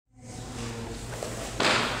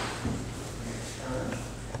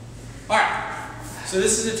So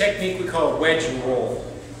this is a technique we call a wedge and roll.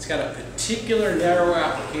 It's got a particular narrow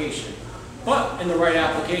application, but in the right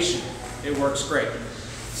application, it works great.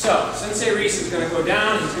 So Sensei Reese is going to go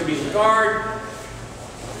down, he's going to be the guard,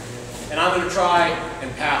 and I'm going to try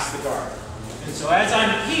and pass the guard. And so as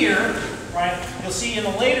I'm here, right, you'll see in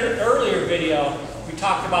the earlier video, we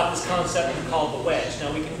talked about this concept we call the wedge.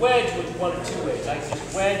 Now we can wedge with one of two ways. I can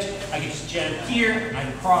just wedge, I can just jam here, I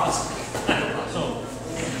can cross, so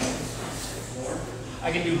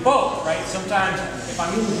I can do both, right? Sometimes if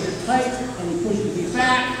I'm moving here tight and you push me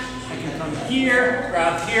back, I can come here,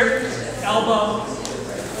 grab here, elbow,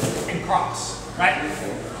 and cross, right?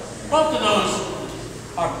 Both of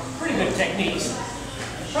those are pretty good techniques.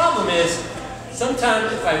 The problem is,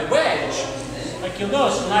 sometimes if I wedge, like you'll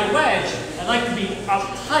notice when I wedge, I like to be up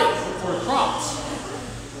tight before cross.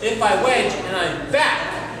 If I wedge and I'm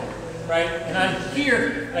back, right, and I'm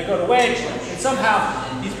here, and I go to wedge, and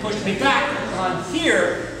somehow he's pushed me back on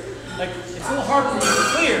here, like it's a little hard for me to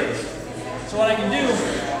clear. So what I can do,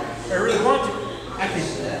 if I really want to, I can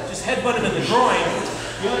just headbutt him in the groin.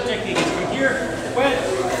 The other technique is from here, wedge,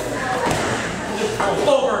 just roll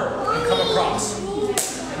over and come across.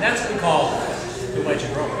 And that's what we call the wedge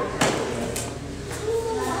and roll.